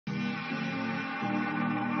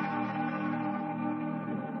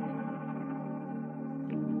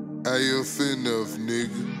AF enough,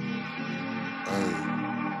 nigga.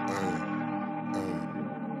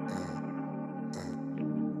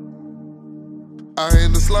 I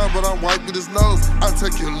ain't the slime, but I'm wiping his nose. I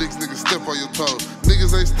take your licks, nigga, step on your toes.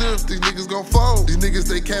 Niggas ain't stiff, these niggas gon' fold. These niggas,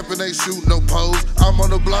 they camping, ain't shoot no pose. I'm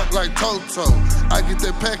on the block like Toto. I get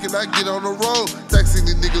that pack and I get on the road. Taxing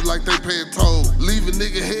these niggas like they paying toll. Leave a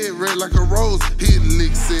nigga head red like a rose. Hitting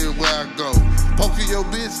licks everywhere I go. Poking your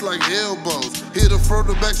bitch like elbows. Hit her from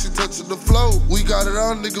the back, she touching the floor. We got it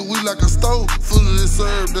on, nigga, we like a stove. Full of this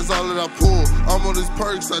herb, that's all that I pour. I'm on these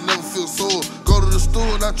perks, I never feel sore. Go to the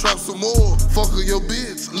store and I trap some more. Fuck her, your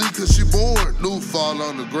bitch, leave cause she bored. New fall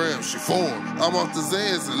on the gram, she formed. I'm off the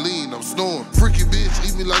Zans and lean, I'm snoring. Freaky bitch,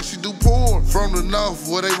 eat me like she do porn. From the north,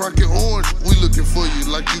 where they rockin' orange. We looking for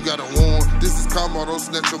you like you got a warrant. This is Kamo, don't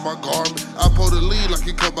snatch on my garment. I pull the lead like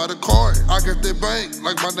it come by the card. I got that bank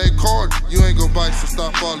like my name card. You ain't gon' bite, so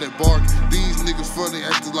stop all that bark. These niggas funny,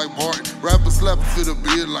 acting like Martin. Rapper slapper, fit a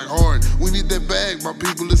beard like hard. We need that bag, my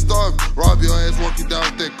people is starving. Rob your ass, walk you down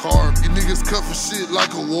with that car. You niggas cut for shit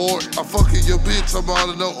like a ward. I fucking your bitch, I'm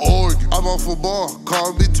all in no organ. I'm off a bar,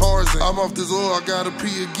 call me Tarzan. I'm off this oil, I gotta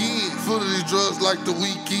pee again. Full of these drugs like the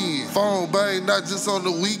weekend. Phone bang, not just on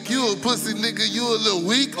the week. You a pussy nigga, you a little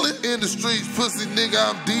weakling. In the streets, pussy nigga,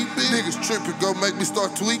 I'm deep in. Niggas tripping, gon' make me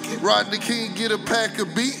start tweaking. Riding the king, get a pack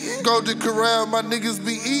of beating. Golden Corral, my niggas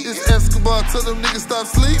be eating. It's Xscobar, tell them niggas stop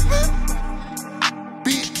sleeping.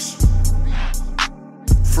 Bitch.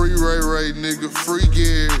 Free Ray, nigga. Free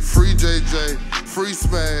Gary, free JJ, free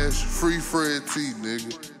Smash, free Fred T,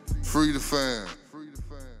 nigga. Free the fam.